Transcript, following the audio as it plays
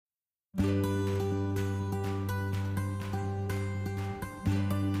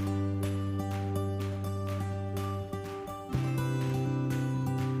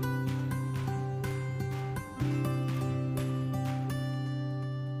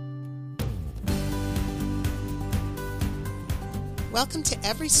Welcome to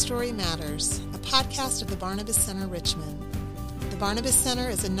Every Story Matters, a podcast of the Barnabas Center, Richmond. The Barnabas Center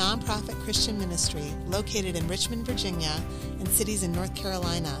is a nonprofit Christian ministry located in Richmond, Virginia, and cities in North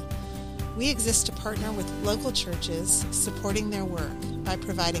Carolina. We exist to partner with local churches supporting their work by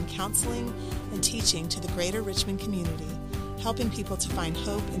providing counseling and teaching to the greater Richmond community, helping people to find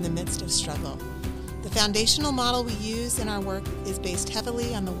hope in the midst of struggle. The foundational model we use in our work is based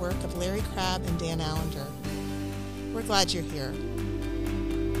heavily on the work of Larry Crabb and Dan Allender. We're glad you're here.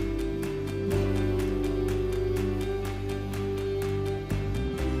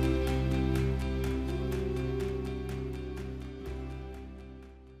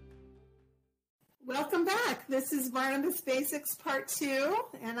 Welcome back. This is Barnabas Basics Part 2,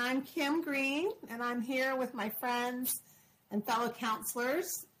 and I'm Kim Green, and I'm here with my friends and fellow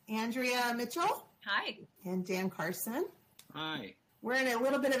counselors, Andrea Mitchell. Hi. And Dan Carson. Hi. We're in a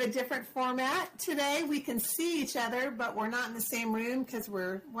little bit of a different format today. We can see each other, but we're not in the same room because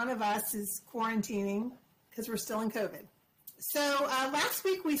one of us is quarantining because we're still in COVID. So last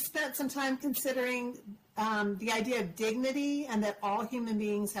week we spent some time considering the idea of dignity and that all human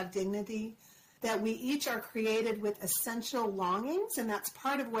beings have dignity, that we each are created with essential longings, and that's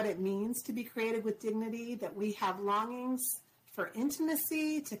part of what it means to be created with dignity, that we have longings for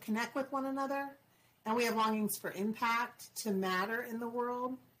intimacy, to connect with one another, and we have longings for impact, to matter in the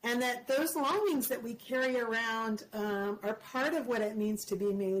world, and that those longings that we carry around are part of what it means to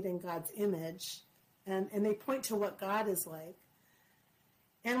be made in God's image, and they point to what God is like.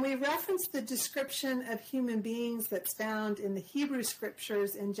 And we referenced the description of human beings that's found in the Hebrew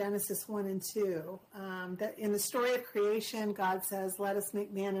scriptures in Genesis 1 and 2. That in the story of creation, God says, "Let us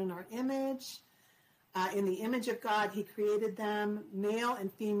make man in our image." In the image of God, he created them. Male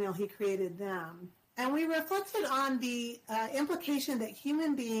and female, he created them. And we reflected on the implication that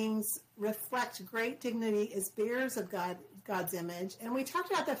human beings reflect great dignity as bearers of God's image. And we talked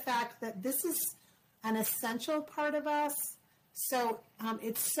about the fact that this is an essential part of us. So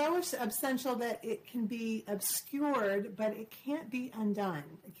it's so essential that it can be obscured, but it can't be undone.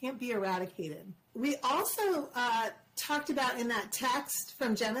 It can't be eradicated. We also talked about in that text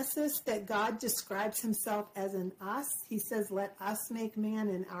from Genesis that God describes himself as an us. He says, "Let us make man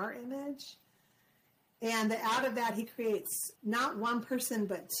in our image." And out of that, he creates not one person,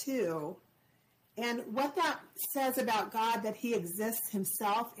 but two. And what that says about God, that he exists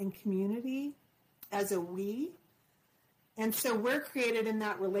himself in community as a we. And so we're created in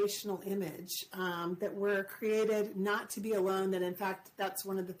that relational image, that we're created not to be alone, that in fact, that's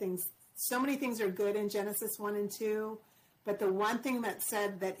one of the things, so many things are good in Genesis 1 and 2, but the one thing that's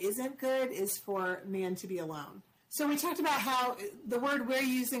said that isn't good is for man to be alone. So we talked about how the word we're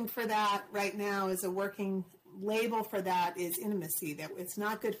using for that right now as a working label for that is intimacy, that it's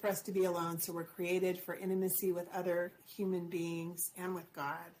not good for us to be alone, so we're created for intimacy with other human beings and with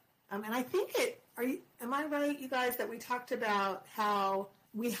God. And I think am I right, you guys, that we talked about how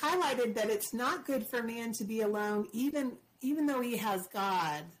we highlighted that it's not good for man to be alone, even though he has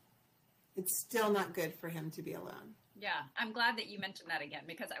God, it's still not good for him to be alone. Yeah, I'm glad that you mentioned that again,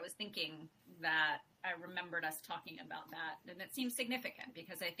 because I was thinking that I remembered us talking about that, and it seems significant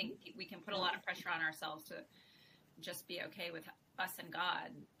because I think we can put a lot of pressure on ourselves to just be okay with us and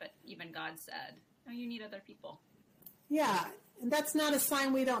God, but even God said, "Oh, you need other people." Yeah, and that's not a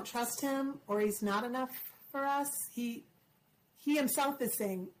sign we don't trust him or he's not enough for us. He himself is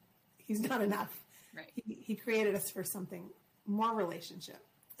saying he's not enough. Right. He created us for something more relationship.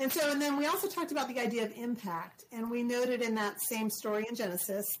 And then we also talked about the idea of impact, and we noted in that same story in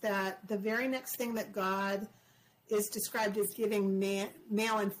Genesis that the very next thing that God is described as giving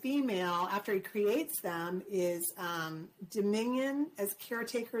male and female after he creates them is dominion as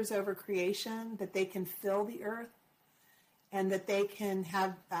caretakers over creation, that they can fill the earth and that they can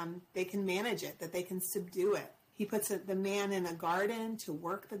manage it, that they can subdue it. He puts the man in a garden to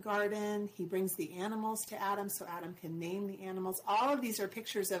work the garden. He brings the animals to Adam so Adam can name the animals. All of these are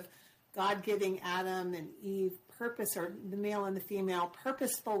pictures of God giving Adam and Eve purpose, or the male and the female,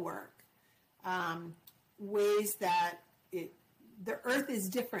 purposeful work. Ways that the earth is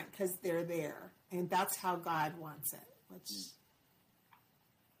different because they're there, and that's how God wants it.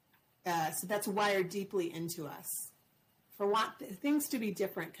 So that's wired deeply into us. For things to be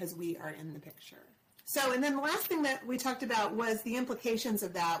different because we are in the picture. So, and then the last thing that we talked about was the implications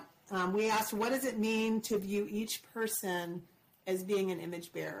of that. We asked, what does it mean to view each person as being an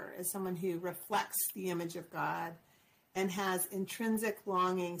image bearer, as someone who reflects the image of God and has intrinsic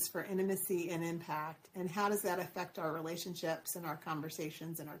longings for intimacy and impact, and how does that affect our relationships and our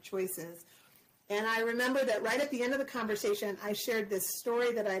conversations and our choices? And I remember that right at the end of the conversation, I shared this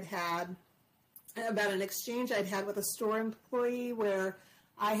story that I'd had about an exchange I'd had with a store employee where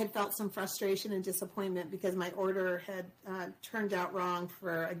I had felt some frustration and disappointment because my order had turned out wrong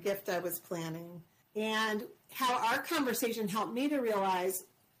for a gift I was planning. And how our conversation helped me to realize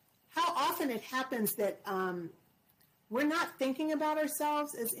how often it happens that we're not thinking about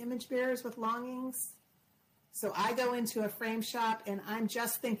ourselves as image bearers with longings. So I go into a frame shop and I'm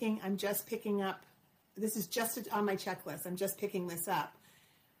just thinking, I'm just picking up, this is just on my checklist, I'm just picking this up.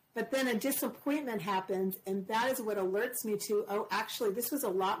 But then a disappointment happens, and that is what alerts me to, oh, actually, this was a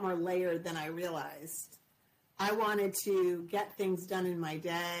lot more layered than I realized. I wanted to get things done in my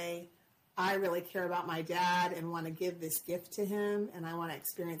day. I really care about my dad and want to give this gift to him, and I want to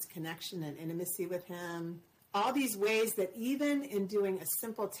experience connection and intimacy with him. All these ways that even in doing a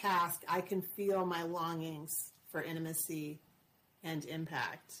simple task, I can feel my longings for intimacy and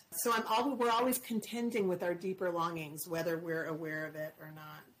impact. So we're always contending with our deeper longings, whether we're aware of it or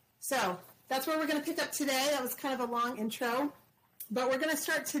not. So that's where we're going to pick up today. That was kind of a long intro, but we're going to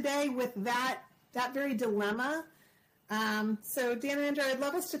start today with that very dilemma. So Dan and Andrew, I'd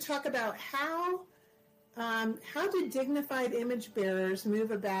love us to talk about how do dignified image bearers move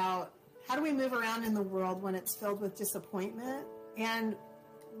about? How do we move around in the world when it's filled with disappointment? And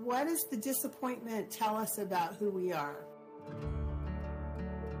what does the disappointment tell us about who we are?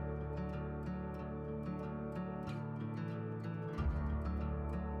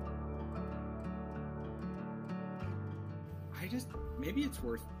 Maybe it's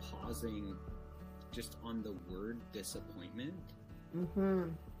worth pausing just on the word disappointment. Mm-hmm.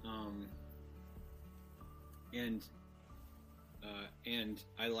 And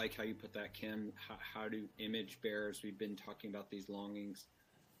I like how you put that, Kim. How do image bearers, we've been talking about these longings,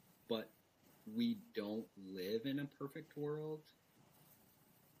 but we don't live in a perfect world.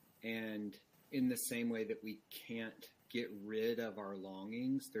 And in the same way that we can't get rid of our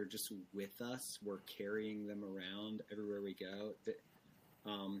longings, they're just with us. We're carrying them around everywhere we go.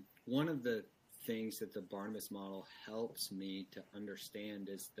 One of the things that the Barnabas model helps me to understand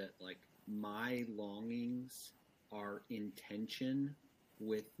is that, like, my longings are in tension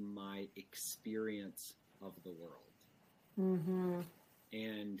with my experience of the world. Mm-hmm.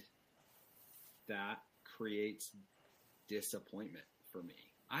 And that creates disappointment for me.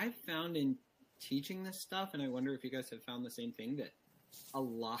 I've found in teaching this stuff, and I wonder if you guys have found the same thing, that a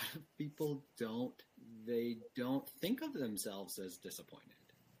lot of people don't think of themselves as disappointed.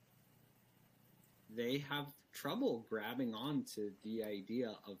 They have trouble grabbing on to the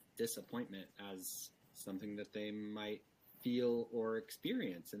idea of disappointment as something that they might feel or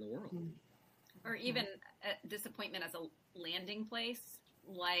experience in the world. Or even disappointment as a landing place.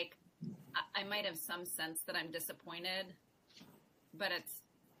 Like, I might have some sense that I'm disappointed, but it's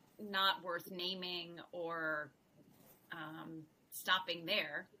not worth naming or stopping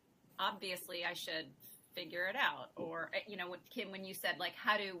there. Obviously, I should figure it out. Or, Kim, when you said, like,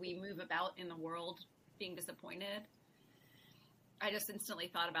 how do we move about in the world being disappointed? I just instantly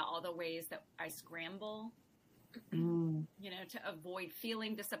thought about all the ways that I scramble, to avoid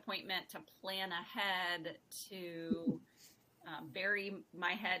feeling disappointment, to plan ahead, to bury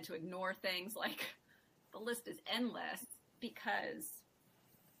my head, to ignore things. Like, the list is endless, because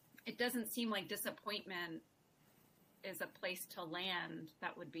it doesn't seem like disappointment is a place to land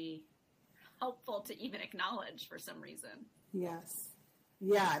that would be helpful to even acknowledge for some reason. Yes.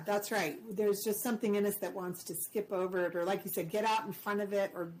 Yeah, that's right. There's just something in us that wants to skip over it, or, like you said, get out in front of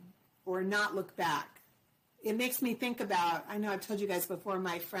it, or not look back. It makes me think about, I know I've told you guys before,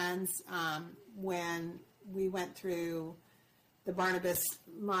 my friends, when we went through the Barnabas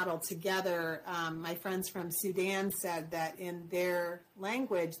model together, my friends from Sudan said that in their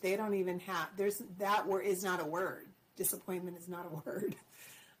language, they don't even have, that word is not a word. Disappointment is not a word.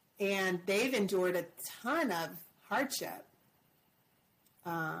 And they've endured a ton of hardship.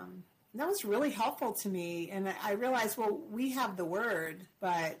 That was really helpful to me. And I realized, well, we have the word,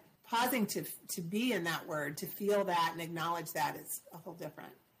 but pausing to be in that word, to feel that and acknowledge that is a whole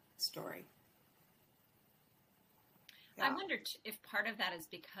different story. Yeah. I wonder if part of that is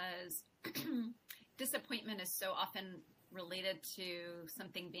because disappointment is so often related to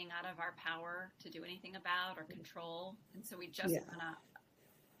something being out of our power to do anything about or control. And so we just want to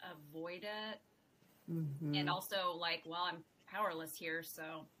avoid it. Mm-hmm. And also, like, well, I'm powerless here,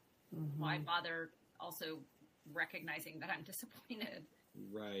 so why bother also recognizing that I'm disappointed?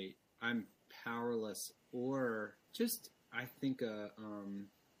 Right. I'm powerless, or just, I think,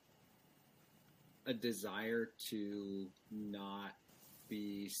 a desire to not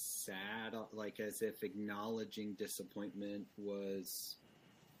be sad, like as if acknowledging disappointment was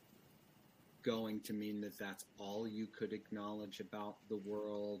going to mean that that's all you could acknowledge about the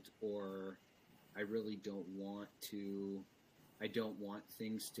world, or I really don't want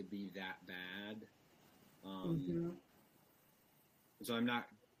things to be that bad. So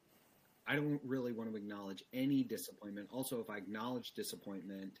I don't really want to acknowledge any disappointment. Also, if I acknowledge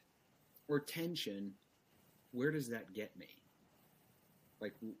disappointment or tension, where does that get me?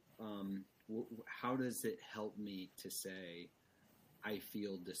 Like, how does it help me to say, I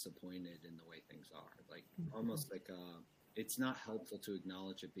feel disappointed in the way things are? Like, almost like, it's not helpful to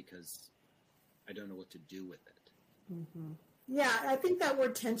acknowledge it because I don't know what to do with it. Yeah, I think that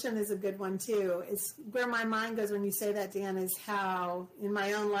word tension is a good one too. It's where my mind goes when you say that, Dan, is how in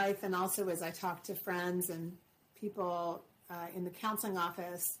my own life and also as I talk to friends and people in the counseling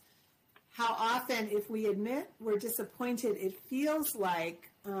office, how often if we admit we're disappointed, it feels like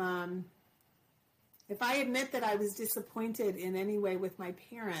if I admit that I was disappointed in any way with my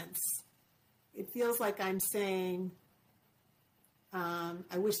parents, it feels like I'm saying,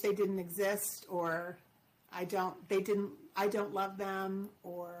 I wish they didn't exist, or I don't love them,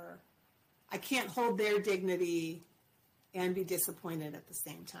 or I can't hold their dignity and be disappointed at the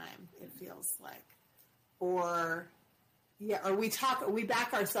same time, it feels like. Or we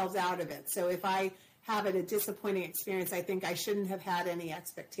back ourselves out of it. So if I have a disappointing experience, I think I shouldn't have had any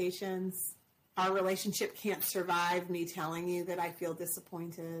expectations. Our relationship can't survive me telling you that I feel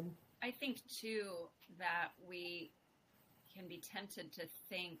disappointed. I think too that we can be tempted to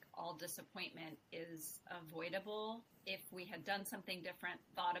think all disappointment is avoidable if we had done something different,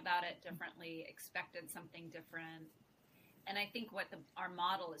 thought about it differently, expected something different. And I think what our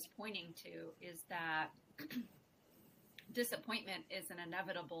model is pointing to is that disappointment is an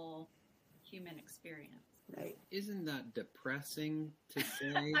inevitable human experience. Right. Isn't that depressing to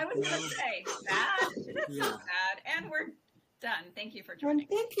say? I was going to say that. It's so sad. And we're done. Thank you for joining.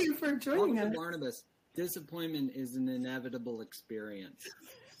 Well, thank you for joining us. Barnabas, disappointment is an inevitable experience.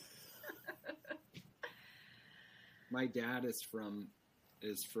 My dad is from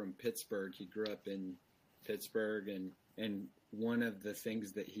Pittsburgh. He grew up in Pittsburgh, and one of the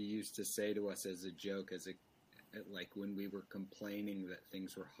things that he used to say to us as a joke, like when we were complaining that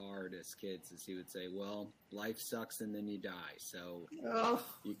things were hard as kids, is he would say, "Well, life sucks and then you die, so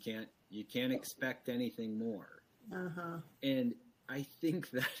you can't expect anything more." And I think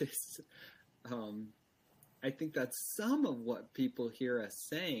that's some of what people hear us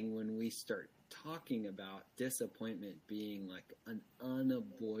saying when we start talking about disappointment being like an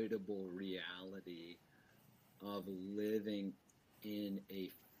unavoidable reality of living in a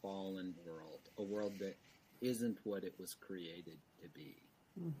fallen world, a world that isn't what it was created to be.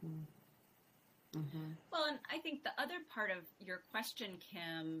 Well, and I think the other part of your question,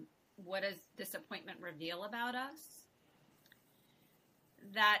 Kim, what does disappointment reveal about us?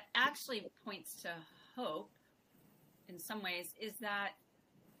 That actually points to hope in some ways, is that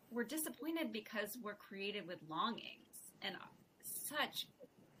we're disappointed because we're created with longings and such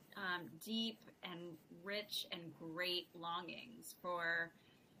deep and rich and great longings for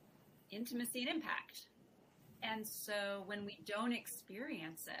intimacy and impact. And so when we don't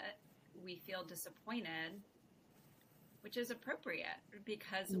experience it, we feel disappointed, which is appropriate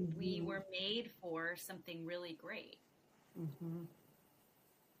because we were made for something really great.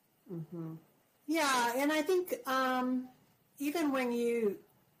 Yeah, and I think even when you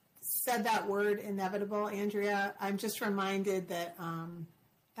said that word inevitable, Andrea, I'm just reminded that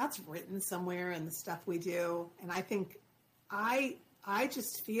that's written somewhere in the stuff we do. And I think I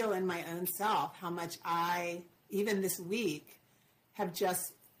just feel in my own self how much I, even this week, have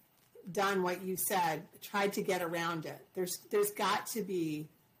just done what you said, tried to get around it. There's got to be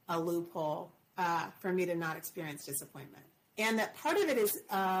a loophole for me to not experience disappointment. And that part of it is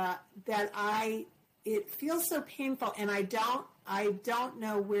that it feels so painful, and I don't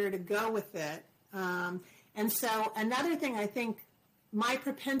know where to go with it. And so another thing, I think my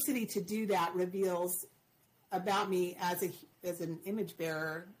propensity to do that reveals about me as an image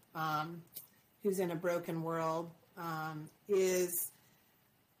bearer who's in a broken world, is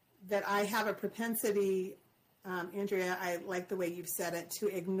that I have a propensity, Andrea, I like the way you've said it, to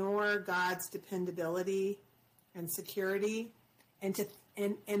ignore God's dependability and security, and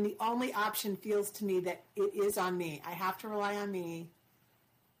the only option feels to me that it is on me. I have to rely on me.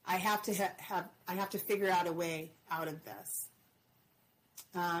 I have to figure out a way out of this.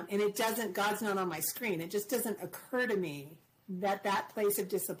 And it doesn't, God's not on my screen. It just doesn't occur to me that place of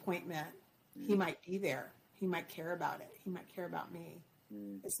disappointment, he might be there. He might care about it. He might care about me.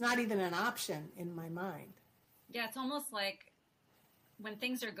 It's not even an option in my mind. Yeah, it's almost like when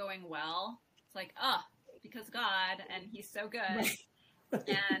things are going well, it's like, because God, and he's so good,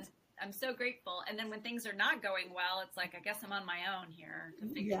 and I'm so grateful. And then when things are not going well, it's like, I guess I'm on my own here to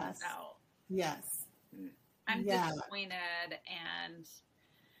figure this out. Yes. I'm Yeah. disappointed, and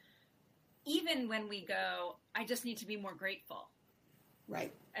even when we go, I just need to be more grateful.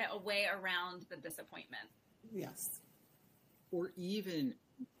 Right. A way around the disappointment. Yes. Or even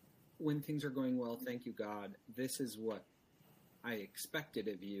when things are going well, thank you, God. This is what I expected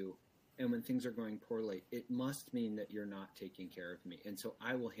of you. And when things are going poorly, it must mean that you're not taking care of me. And so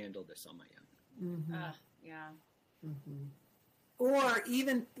I will handle this on my own. Mm-hmm. Yeah. Mm-hmm. Or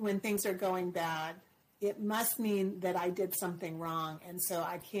even when things are going bad, it must mean that I did something wrong. And so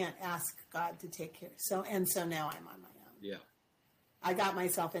I can't ask God to take care. So now I'm on my own. Yeah. I got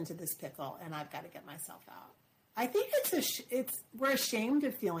myself into this pickle and I've got to get myself out. I think we're ashamed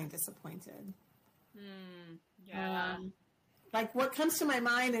of feeling disappointed. Yeah. Like what comes to my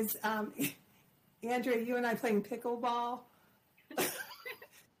mind is, Andrea, you and I playing pickleball.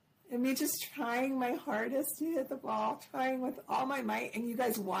 And me just trying my hardest to hit the ball, trying with all my might, and you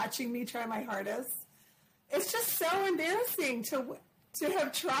guys watching me try my hardest. It's just so embarrassing to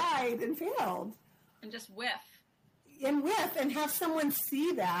have tried and failed. And just whiff. And have someone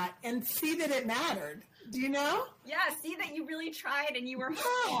see that and see that it mattered. Do you know? Yeah, see that you really tried and you were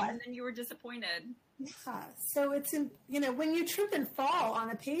hopeful and then you were disappointed. Yeah. So it's, when you trip and fall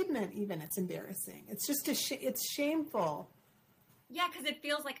on a pavement, even it's embarrassing. It's just it's shameful. Yeah, because it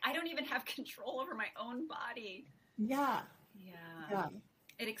feels like I don't even have control over my own body. Yeah. Yeah.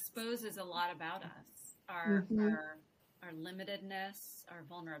 It exposes a lot about us. Our limitedness, our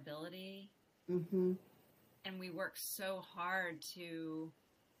vulnerability. Mm-hmm. And we work so hard to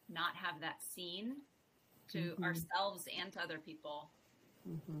not have that seen to ourselves and to other people.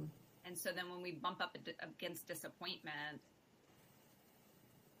 Mm-hmm. And so then when we bump up against disappointment,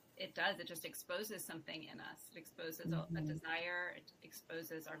 it just exposes something in us. It exposes a desire. It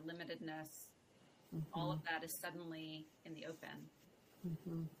exposes our limitedness. All of that is suddenly in the open.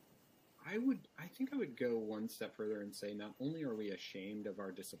 Mm-hmm. I think I would go one step further and say not only are we ashamed of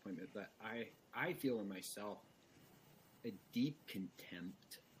our disappointment, but I feel in myself a deep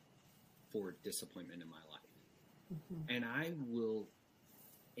contempt for disappointment in my life. Mm-hmm. And I will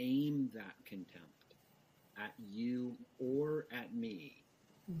aim that contempt at you or at me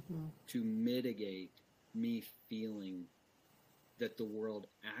to mitigate me feeling that the world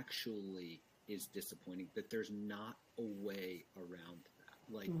actually is disappointing, that there's not a way around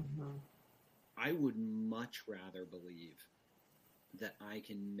that. Like, I would much rather believe that I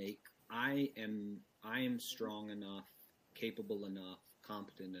am strong enough, capable enough,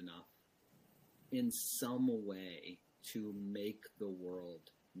 competent enough in some way to make the world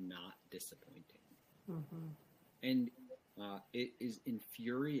not disappointing. And it is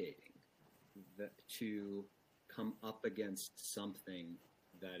infuriating to come up against something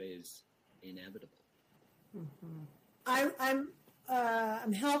that is inevitable.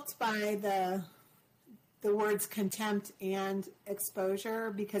 I'm helped by the words contempt and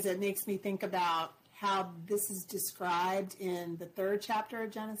exposure because it makes me think about how this is described in the 3rd chapter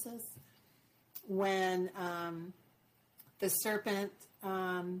of Genesis when the serpent,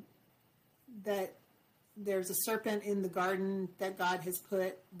 that there's a serpent in the garden that God has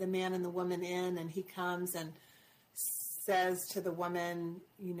put the man and the woman in, and he comes and says to the woman,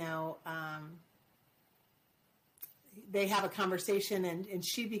 they have a conversation and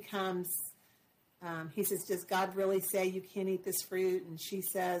she becomes, he says, does God really say you can't eat this fruit? And she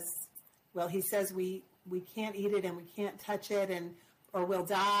says, well, he says we can't eat it and we can't touch it or we'll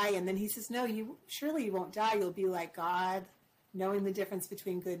die. And then he says, no, surely you won't die. You'll be like God, knowing the difference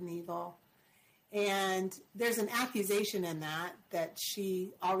between good and evil. And there's an accusation in that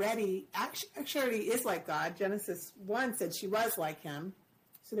she already actually is like God. Genesis 1 said she was like him.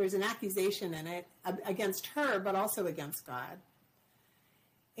 So there's an accusation in it against her, but also against God.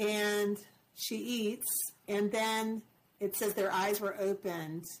 And she eats, and then it says their eyes were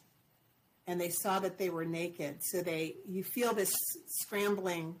opened, and they saw that they were naked. So you feel this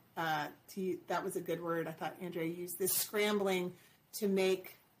scrambling. That was a good word. I thought Andrea used this scrambling to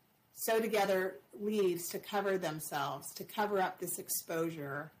sew together leaves to cover themselves, to cover up this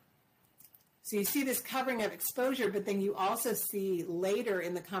exposure. So you see this covering of exposure, but then you also see later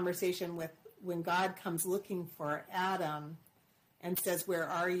in the conversation when God comes looking for Adam and says, where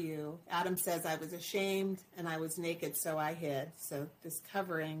are you? Adam says, I was ashamed and I was naked, so I hid. So this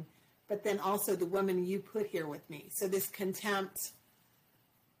covering, but then also the woman you put here with me. So this contempt,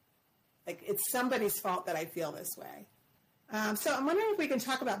 like it's somebody's fault that I feel this way. So I'm wondering if we can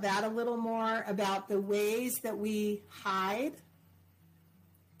talk about that a little more, about the ways that we hide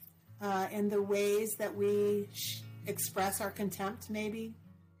and the ways that we express our contempt, maybe.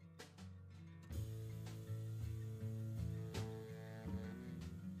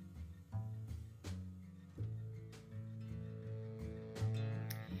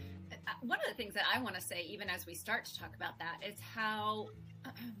 one of the things that I want to say, even as we start to talk about that, is how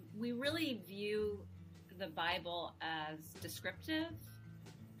we really view the Bible as descriptive.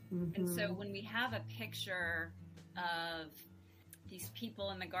 Mm-hmm. And so when we have a picture of these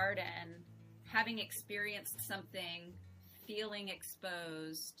people in the garden having experienced something, feeling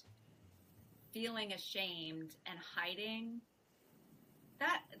exposed, feeling ashamed, and hiding,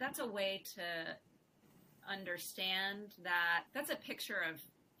 that's a way to understand that that's a picture of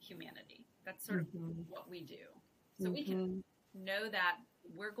humanity. That's sort of what we do. So we can know that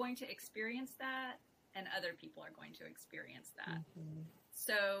we're going to experience that and other people are going to experience that.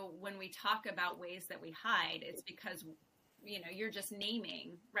 So when we talk about ways that we hide, it's because, you're just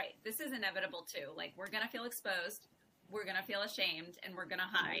naming, right, this is inevitable too. Like, we're going to feel exposed, we're going to feel ashamed, and we're going to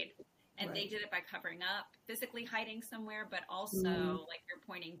hide. And they did it by covering up, physically hiding somewhere, but also, like you're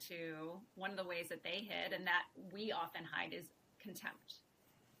pointing to, one of the ways that they hid and that we often hide is contempt.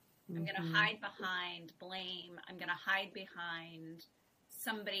 I'm going to hide behind blame. I'm going to hide behind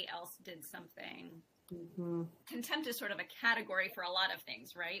somebody else did something. Contempt is sort of a category for a lot of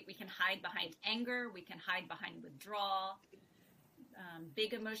things, right? We can hide behind anger. We can hide behind withdrawal,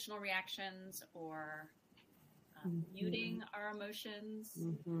 big emotional reactions, or muting our emotions,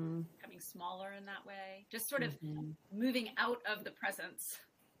 becoming smaller in that way, just sort of moving out of the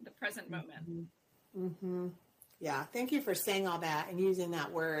present moment. Yeah, thank you for saying all that and using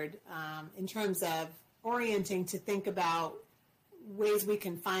that word in terms of orienting to think about ways we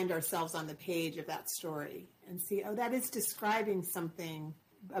can find ourselves on the page of that story and see, oh, that is describing something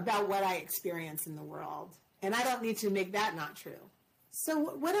about what I experience in the world. And I don't need to make that not true. So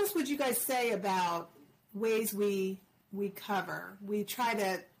what else would you guys say about ways we cover? We try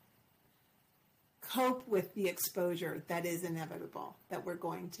to cope with the exposure that is inevitable, that we're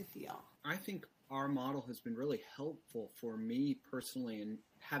going to feel. I think our model has been really helpful for me personally in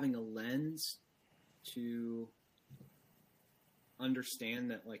having a lens to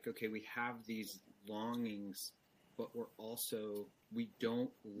understand that, like, okay, we have these longings, but we don't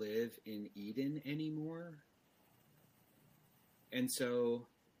live in Eden anymore. And so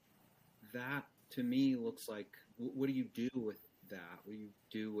that to me looks like, what do you do with that? What do you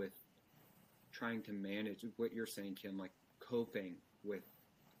do with trying to manage what you're saying, Kim, like coping with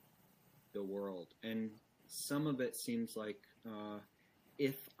the world? And some of it seems like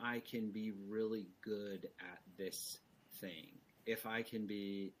if I can be really good at this thing, if I can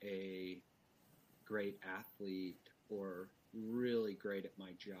be a great athlete or really great at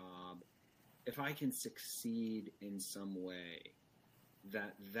my job, if I can succeed in some way,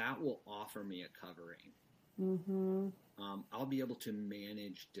 that will offer me a covering. I'll be able to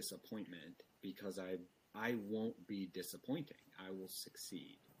manage disappointment because I won't be disappointing. I will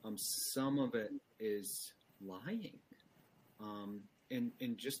succeed. Some of it is lying, and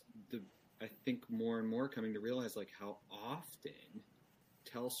just I think more and more coming to realize like how often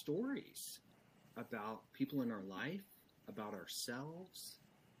tell stories about people in our life, about ourselves,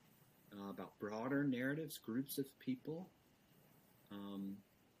 about broader narratives, groups of people,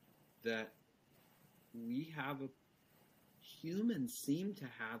 that humans seem to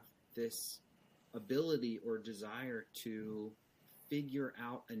have this ability or desire to figure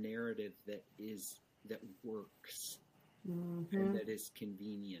out a narrative that works and that is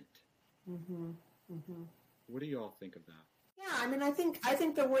convenient. What do you all think of that? Yeah, I mean, I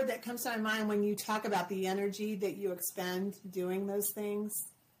think the word that comes to my mind when you talk about the energy that you expend doing those things,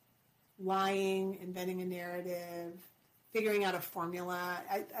 lying, inventing a narrative, figuring out a formula,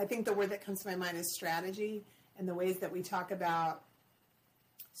 I think the word that comes to my mind is strategy, and the ways that we talk about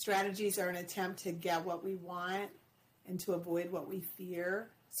strategies are an attempt to get what we want and to avoid what we fear.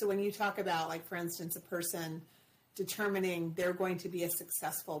 So when you talk about, like, for instance, a person determining they're going to be a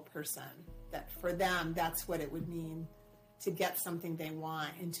successful person, that for them, that's what it would mean to get something they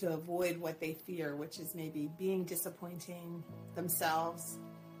want and to avoid what they fear, which is maybe being disappointing themselves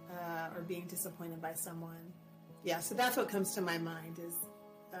or being disappointed by someone. Yeah, so that's what comes to my mind is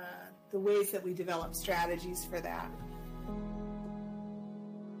the ways that we develop strategies for that.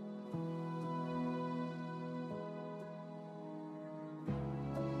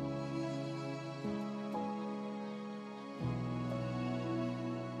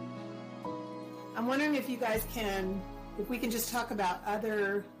 I'm wondering if you guys if we can just talk about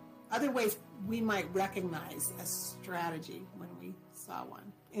other ways we might recognize a strategy when we saw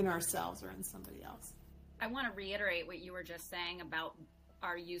one in ourselves or in somebody else. I want to reiterate what you were just saying about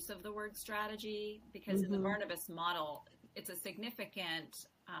our use of the word strategy, because in the Barnabas model, it's a significant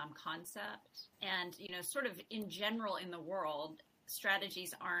concept. And, sort of in general in the world,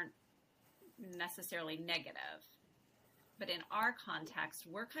 strategies aren't necessarily negative. But in our context,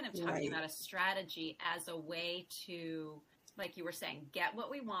 we're kind of talking Right. about a strategy as a way to, like you were saying, get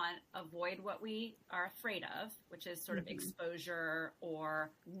what we want, avoid what we are afraid of, which is sort of exposure or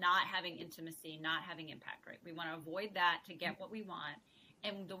not having intimacy, not having impact, right? We want to avoid that to get what we want.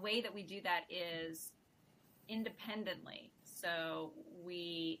 And the way that we do that is independently. So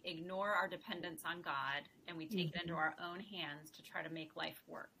we ignore our dependence on God and we take it into our own hands to try to make life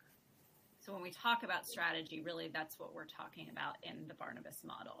work. So when we talk about strategy, really that's what we're talking about in the Barnabas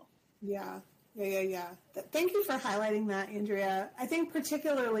model. Yeah. Thank you for highlighting that, Andrea. I think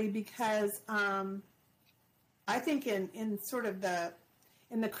particularly because I think in sort of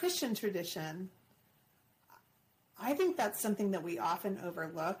in the Christian tradition, I think that's something that we often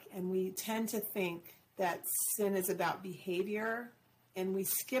overlook, and we tend to think that sin is about behavior, and we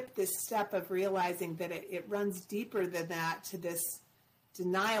skip this step of realizing that it runs deeper than that to this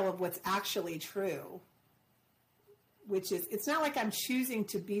denial of what's actually true, which is, it's not like I'm choosing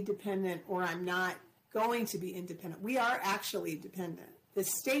to be dependent or I'm not going to be independent. We are actually dependent. The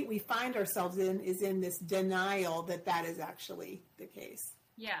state we find ourselves in is in this denial that is actually the case.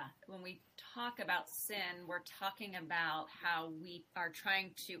 Yeah, when we talk about sin, we're talking about how we are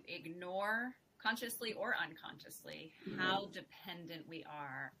trying to ignore, consciously or unconsciously, how dependent we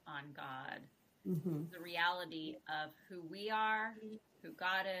are on God. The reality of who we are, who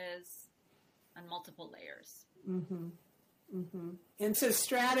God is, on multiple layers. And so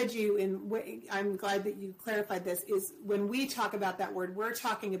strategy, I'm glad that you clarified this, is when we talk about that word, we're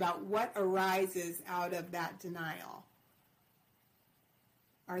talking about what arises out of that denial.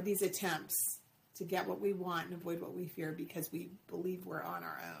 Are these attempts to get what we want and avoid what we fear because we believe we're on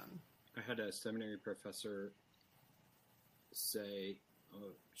our own? I had a seminary professor say,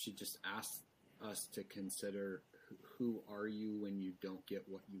 she just asked us to consider, who are you when you don't get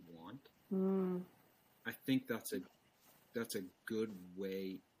what you want? I think that's a good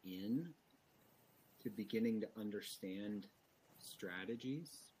way in to beginning to understand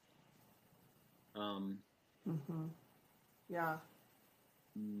strategies. Yeah.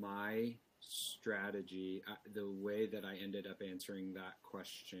 My strategy, the way that I ended up answering that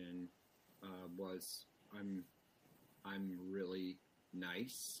question was, I'm really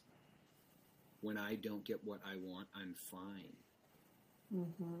nice. When I don't get what I want, I'm fine.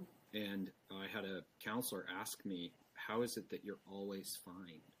 And I had a counselor ask me, how is it that you're always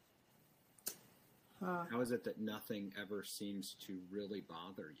fine? How is it that nothing ever seems to really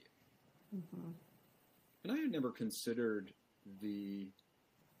bother you? And I had never considered that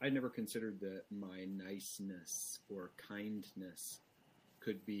my niceness or kindness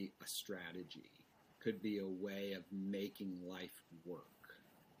could be a strategy, could be a way of making life work.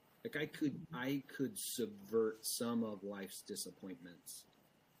 Like I could subvert some of life's disappointments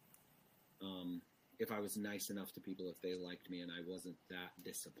if I was nice enough to people, if they liked me and I wasn't that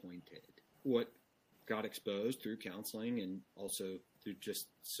disappointed. What got exposed through counseling and also through just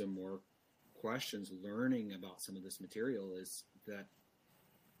some more questions, learning about some of this material, is that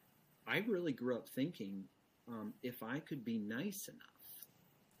I really grew up thinking if I could be nice enough,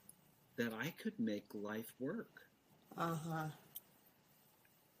 that I could make life work.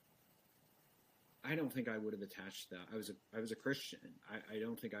 I don't think I would have attached that. I was a Christian. I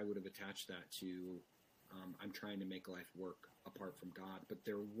don't think I would have attached that to I'm trying to make life work apart from God. But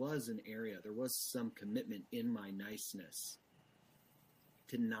there was an area, there was some commitment in my niceness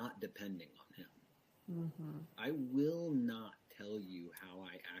to not depending on Him. I will not tell you how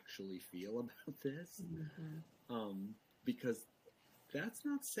I actually feel about this because that's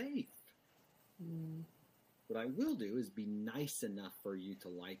not safe. What I will do is be nice enough for you to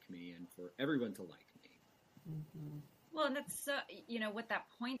like me and for everyone to like me. Well, and that's, what that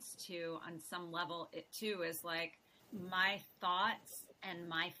points to on some level, it too is like my thoughts and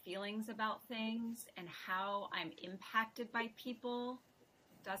my feelings about things and how I'm impacted by people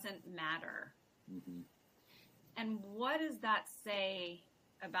doesn't matter. And what does that say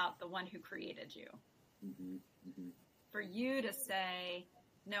about the one who created you? For you to say,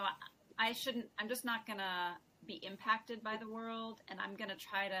 no, I shouldn't, I'm just not going to be impacted by the world, and I'm going to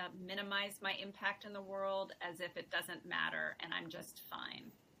try to minimize my impact in the world as if it doesn't matter and I'm just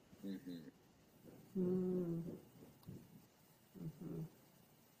fine.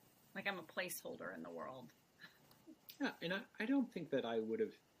 Like I'm a placeholder in the world. Yeah, and I don't think that I would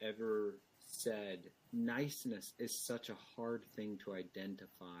have ever said niceness is such a hard thing to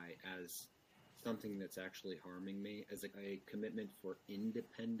identify as something that's actually harming me, as a commitment for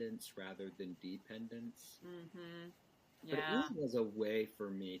independence rather than dependence. Yeah. But it really was a way for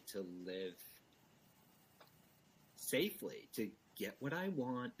me to live safely, to get what I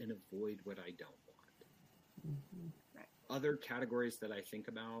want and avoid what I don't want. other categories that I think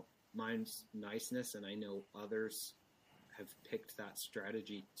about. Mine's niceness, and I know others have picked that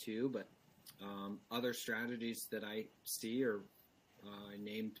strategy too, but other strategies that I see are I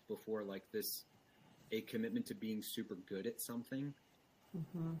named before, like this, a commitment to being super good at something.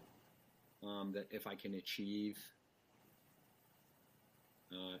 That if I can achieve,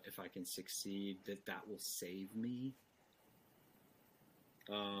 if I can succeed, that will save me.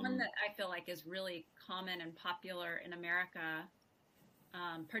 One that I feel like is really common and popular in America,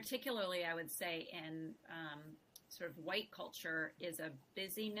 particularly I would say in sort of white culture, is a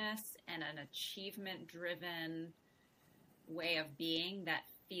busyness and an achievement-driven way of being that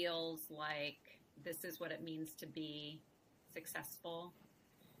feels like this is what it means to be successful.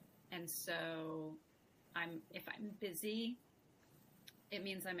 And so if I'm busy, it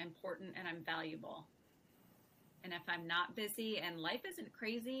means I'm important and I'm valuable. And if I'm not busy and life isn't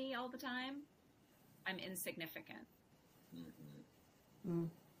crazy all the time, I'm insignificant.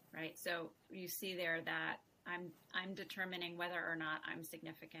 Right? So you see there that I'm determining whether or not I'm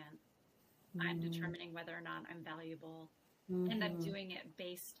significant. I'm determining whether or not I'm valuable. And I'm doing it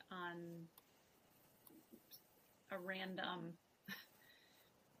based on a random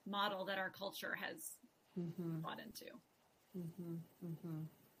model that our culture has bought into.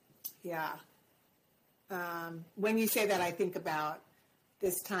 Yeah. When you say that, I think about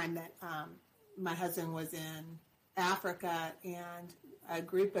this time that my husband was in Africa, and a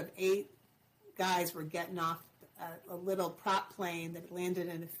group of 8 guys were getting off a little prop plane that landed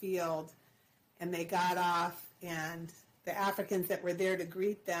in a field, and they got off, and the Africans that were there to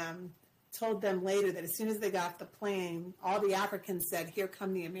greet them told them later that as soon as they got off the plane, all the Africans said, "Here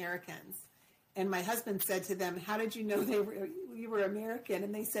come the Americans." And my husband said to them, "How did you know you were American?"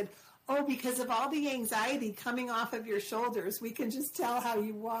 And they said, "Oh, because of all the anxiety coming off of your shoulders, we can just tell how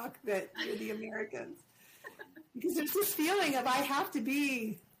you walk that you're the Americans." Because there's this feeling of I have to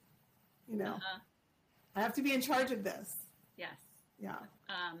be, I have to be in charge of this. Yes. Yeah.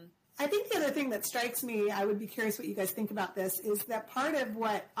 I think the other thing that strikes me, I would be curious what you guys think about this, is that part of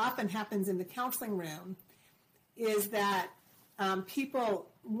what often happens in the counseling room is that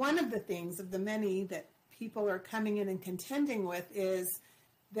people, one of the things of the many that people are coming in and contending with is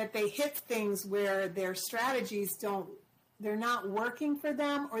that they hit things where their strategies they're not working for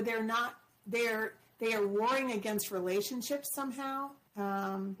them, or they are warring against relationships somehow.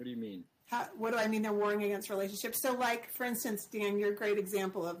 What do you mean? What do I mean they're warring against relationships? So like, for instance, Dan, you're a great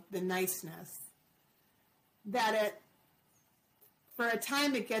example of the niceness. That for a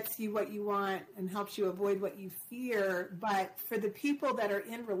time it gets you what you want and helps you avoid what you fear, but for the people that are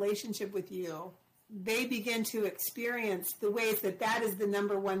in relationship with you, they begin to experience the ways that is the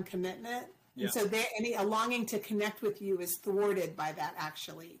number one commitment. Yeah. And so a longing to connect with you is thwarted by that,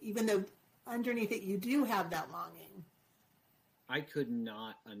 actually, even though underneath it you do have that longing. I could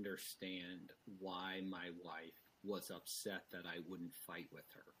not understand why my wife was upset that I wouldn't fight with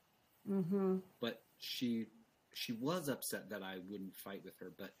her. But she was upset that I wouldn't fight with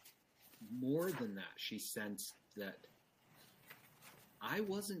her. But more than that, she sensed that I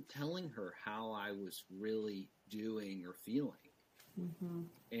wasn't telling her how I was really doing or feeling.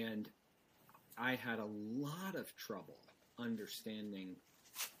 And I had a lot of trouble understanding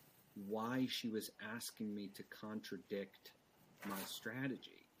why she was asking me to contradict my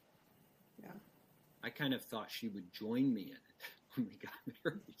strategy. Yeah. I kind of thought she would join me in it when we got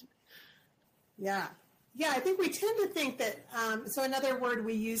married. Yeah. Yeah, I think we tend to think that, so another word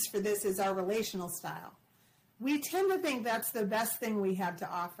we use for this is our relational style. We tend to think that's the best thing we have to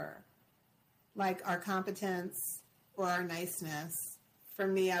offer, like our competence or our niceness. For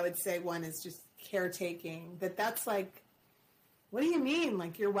me, I would say one is just caretaking. That's like, what do you mean?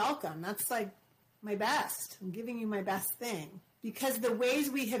 Like, you're welcome. That's like my best. I'm giving you my best thing. Because the ways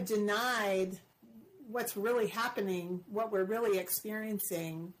we have denied what's really happening, what we're really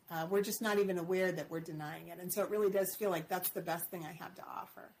experiencing, we're just not even aware that we're denying it. And so it really does feel like that's the best thing I have to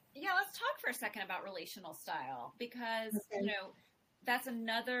offer. Yeah, let's talk for a second about relational style, because, that's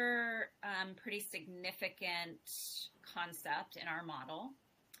another pretty significant concept in our model.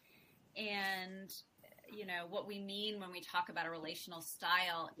 And, what we mean when we talk about a relational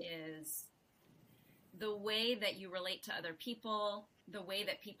style is the way that you relate to other people, the way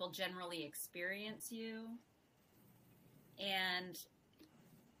that people generally experience you. And,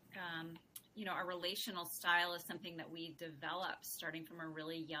 our relational style is something that we develop starting from a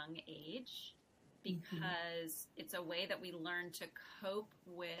really young age, because it's a way that we learn to cope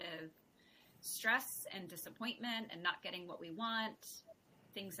with stress and disappointment and not getting what we want,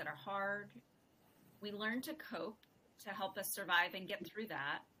 things that are hard. We learn to cope to help us survive and get through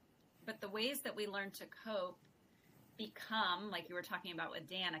that. But the ways that we learn to cope become, like you were talking about with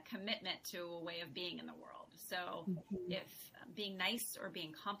Dan, a commitment to a way of being in the world. So if being nice or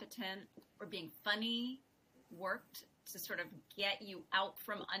being competent or being funny worked to sort of get you out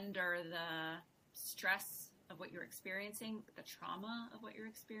from under the stress of what you're experiencing, the trauma of what you're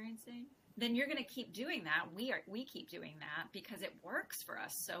experiencing, then you're going to keep doing that. We keep doing that because it works for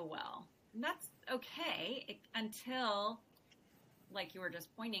us so well. And that's okay until, like you were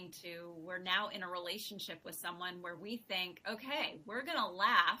just pointing to, we're now in a relationship with someone where we think, okay, we're going to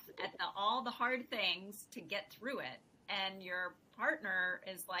laugh at all the hard things to get through it. And your partner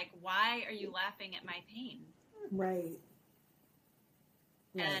is like, why are you laughing at my pain? Right.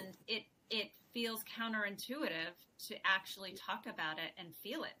 And it feels counterintuitive to actually talk about it and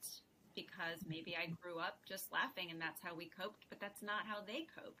feel it, because maybe I grew up just laughing and that's how we coped, but that's not how they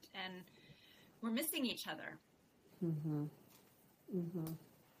coped. And we're missing each other. Mm-hmm. Mm-hmm.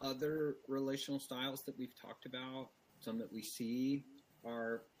 Other relational styles that we've talked about, some that we see,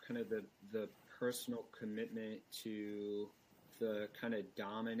 are kind of the personal commitment to the kind of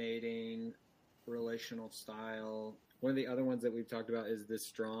dominating relational style. One of the other ones that we've talked about is the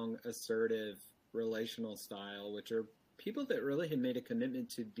strong, assertive relational style, which are people that really have made a commitment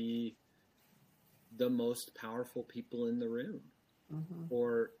to be the most powerful people in the room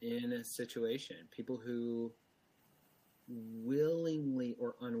or in a situation. People who willingly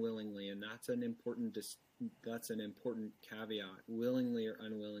or unwillingly, and that's an important caveat, willingly or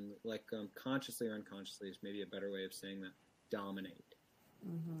unwillingly, like consciously or unconsciously is maybe a better way of saying that, dominate.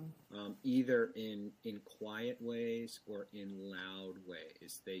 Either in quiet ways or in loud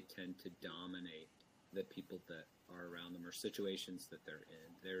ways. They tend to dominate the people that are around them or situations that they're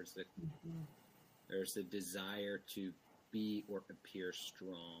in. There's a desire to be or appear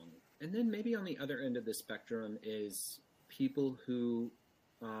strong. And then maybe on the other end of the spectrum is people who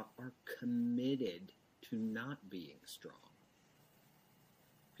are committed to not being strong.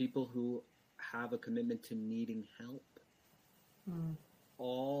 People who have a commitment to needing help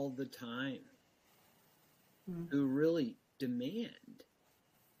all the time, who really demand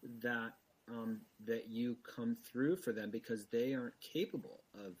that that you come through for them because they aren't capable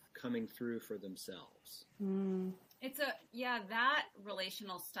of coming through for themselves. That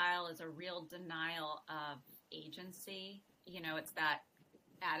relational style is a real denial of agency. It's that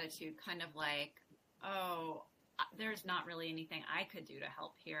attitude, kind of like, oh, there's not really anything I could do to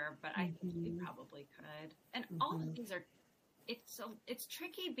help here, but I think you probably could. And all of these are, it's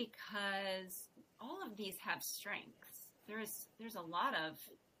tricky because all of these have strengths. There's a lot of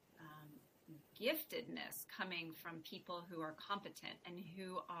giftedness coming from people who are competent and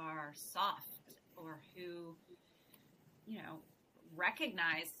who are soft, or who,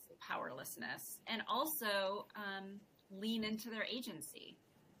 recognize powerlessness and also lean into their agency.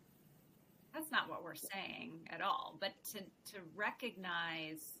 That's not what we're saying at all, but to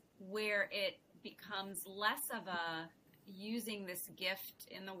recognize where it becomes less of a using this gift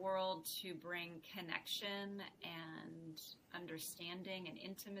in the world to bring connection and understanding and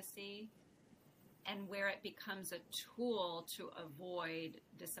intimacy, and where it becomes a tool to avoid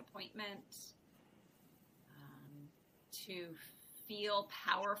disappointment, to feel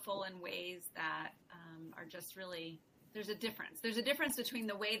powerful in ways that are just really, there's a difference. There's a difference between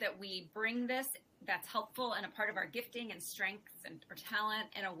the way that we bring this that's helpful and a part of our gifting and strengths and or talent,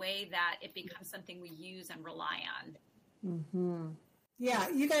 in a way that it becomes something we use and rely on. Yeah,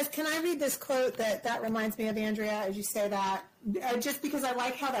 you guys, can I read this quote that reminds me of Andrea as you say that? Just because I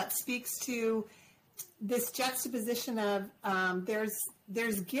like how that speaks to this juxtaposition of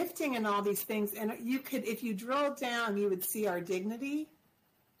there's gifting and all these things, and you could, if you drill down, you would see our dignity.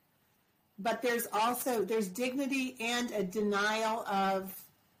 But there's dignity and a denial of,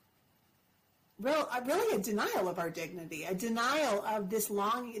 really a denial of our dignity, a denial of these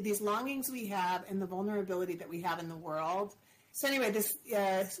longings we have and the vulnerability that we have in the world. So anyway,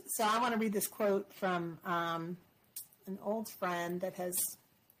 so I want to read this quote from an old friend that has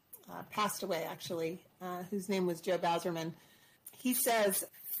passed away, actually, whose name was Joe Bauserman. He says,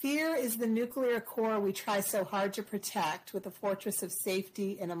 "Fear is the nuclear core we try so hard to protect with a fortress of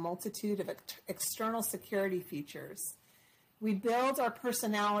safety and a multitude of external security features. We build our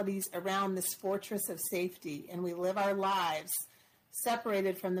personalities around this fortress of safety, and we live our lives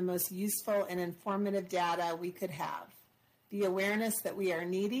separated from the most useful and informative data we could have. The awareness that we are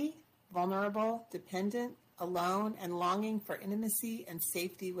needy, vulnerable, dependent, alone, and longing for intimacy and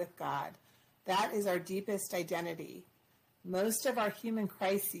safety with God. That is our deepest identity. Most of our human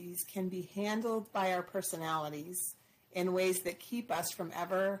crises can be handled by our personalities in ways that keep us from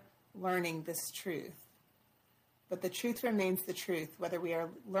ever learning this truth. but the truth remains the truth, whether we are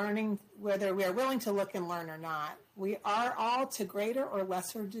willing to look and learn or not. We are all, to greater or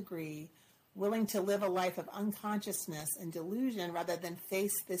lesser degree, willing to live a life of unconsciousness and delusion rather than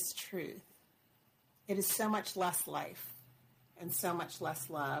face this truth. It is so much less life and so much less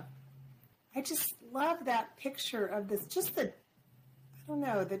love. I just love that picture of this,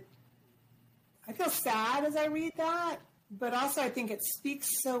 I feel sad as I read that, but also I think it speaks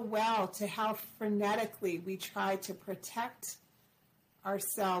so well to how frenetically we try to protect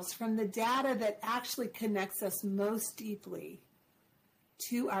ourselves from the data that actually connects us most deeply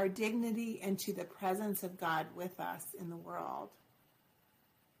to our dignity and to the presence of God with us in the world.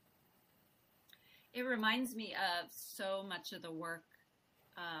 It reminds me of so much of the work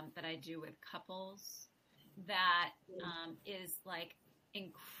that I do with couples that is like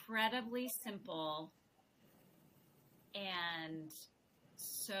incredibly simple and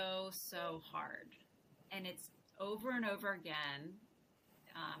so hard. And it's over and over again,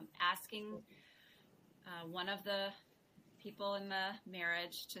 asking one of the people in the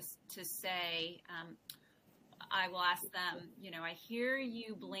marriage to say, I will ask them, I hear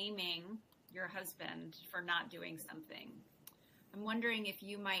you blaming your husband for not doing something. I'm wondering if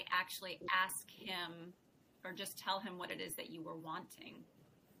you might actually ask him or just tell him what it is that you were wanting.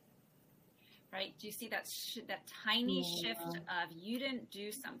 Right? Do you see that tiny shift of you didn't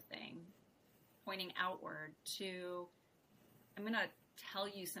do something, pointing outward, to I'm going to tell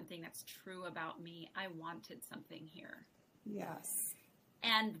you something that's true about me. I wanted something here. Yes.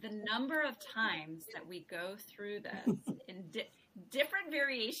 And the number of times that we go through this in different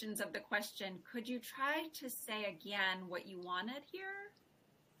variations of the question, could you try to say again what you wanted here?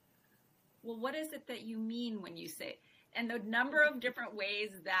 Well, what is it that you mean when you say, and the number of different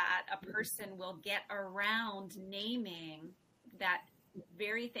ways that a person will get around naming that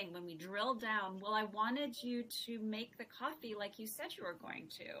very thing. When we drill down, well, I wanted you to make the coffee like you said you were going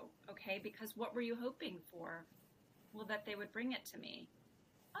to. Okay, because what were you hoping for? Well, that they would bring it to me.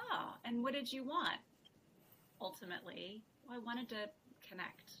 Oh, and what did you want? Ultimately, well, I wanted to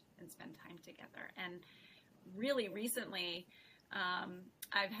connect and spend time together. And really recently,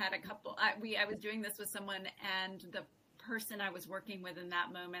 I've had a couple, I was doing this with someone, and the person I was working with in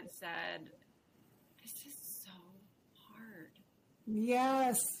that moment said, this is so hard.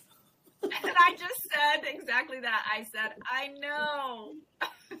 Yes. And I just said exactly that. I said, I know.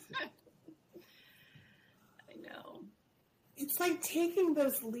 I know. It's like taking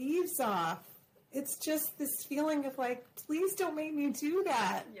those leaves off. It's just this feeling of like, please don't make me do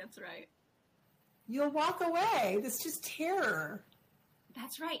that. That's right. You'll walk away. That's just terror.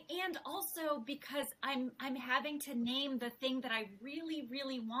 That's right. And also because I'm having to name the thing that I really,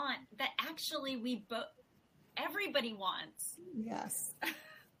 really want, that actually everybody wants. Yes.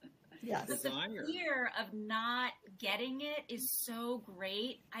 Yes. But the fear of not getting it is so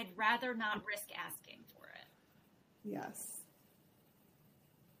great. I'd rather not risk asking for it. Yes.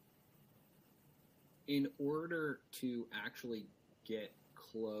 In order to actually get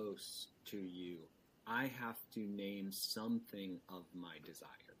close to you, I have to name something of my desire.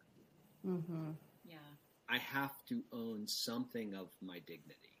 Mm-hmm. Yeah. I have to own something of my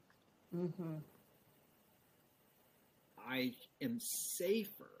dignity. Mm-hmm. I am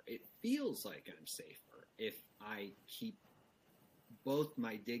safer. It feels like I'm safer if I keep both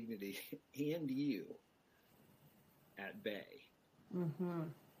my dignity and you at bay. Mm-hmm.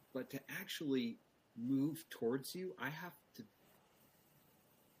 But to actually move towards you, I have to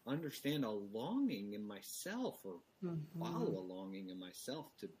understand a longing in myself, or follow a longing in myself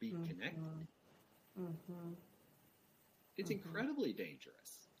to be connected. Mm-hmm. It's incredibly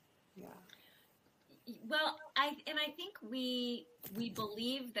dangerous. Yeah. Well, I think we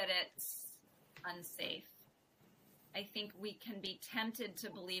believe that it's unsafe. I think we can be tempted to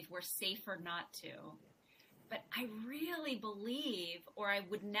believe we're safer not to. But I really believe, or I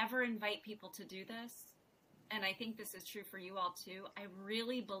would never invite people to do this, and I think this is true for you all too, I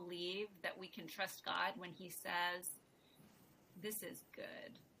really believe that we can trust God when he says, this is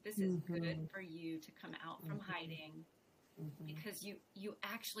good. This is good for you to come out from hiding, because you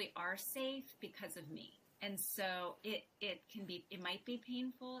actually are safe because of me. And so it might be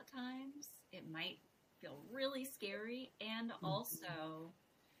painful at times. It might feel really scary. And also,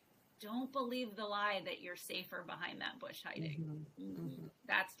 don't believe the lie that you're safer behind that bush hiding.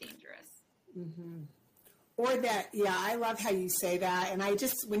 That's dangerous. Or that, I love how you say that. And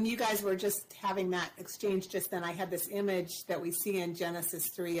when you guys were just having that exchange just then, I had this image that we see in Genesis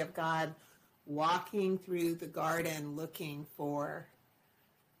 3 of God walking through the garden looking for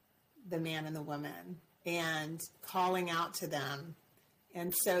the man and the woman and calling out to them.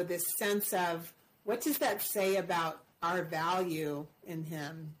 And so this sense of What does that say about our value in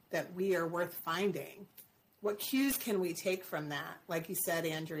him, that we are worth finding? What cues can we take from that? Like you said,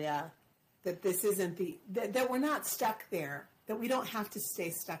 Andrea, that this isn't that we're not stuck there, that we don't have to stay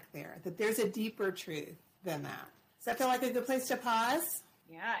stuck there, that there's a deeper truth than that. Does that feel like a good place to pause?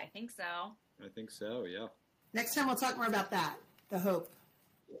 Yeah, I think so. I think so, yeah. Next time we'll talk more about that, the hope.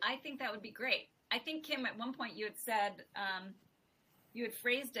 I think that would be great. I think, Kim, at one point you had said, you had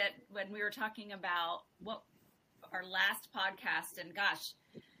phrased it when we were talking about what our last podcast, and gosh,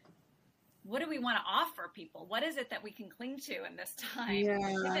 what do we want to offer people? What is it that we can cling to in this time? Yeah.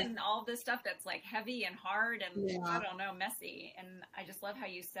 Given all this stuff that's like heavy and hard and I don't know, messy. And I just love how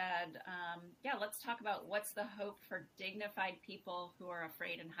you said, let's talk about what's the hope for dignified people who are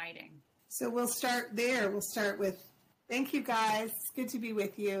afraid and hiding. So we'll start there. We'll start with, thank you guys. It's good to be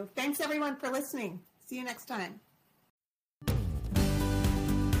with you. Thanks everyone for listening. See you next time.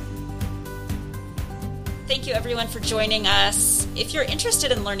 Thank you, everyone, for joining us. If you're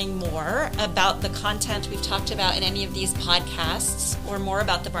interested in learning more about the content we've talked about in any of these podcasts, or more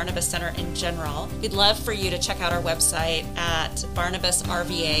about the Barnabas Center in general, we'd love for you to check out our website at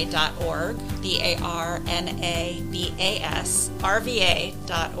barnabasrva.org, BARNABAS,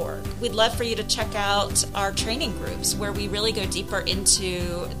 RVA.org. We'd love for you to check out our training groups, where we really go deeper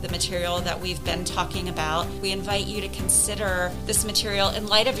into the material that we've been talking about. We invite you to consider this material in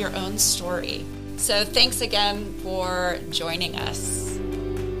light of your own story. So thanks again for joining us.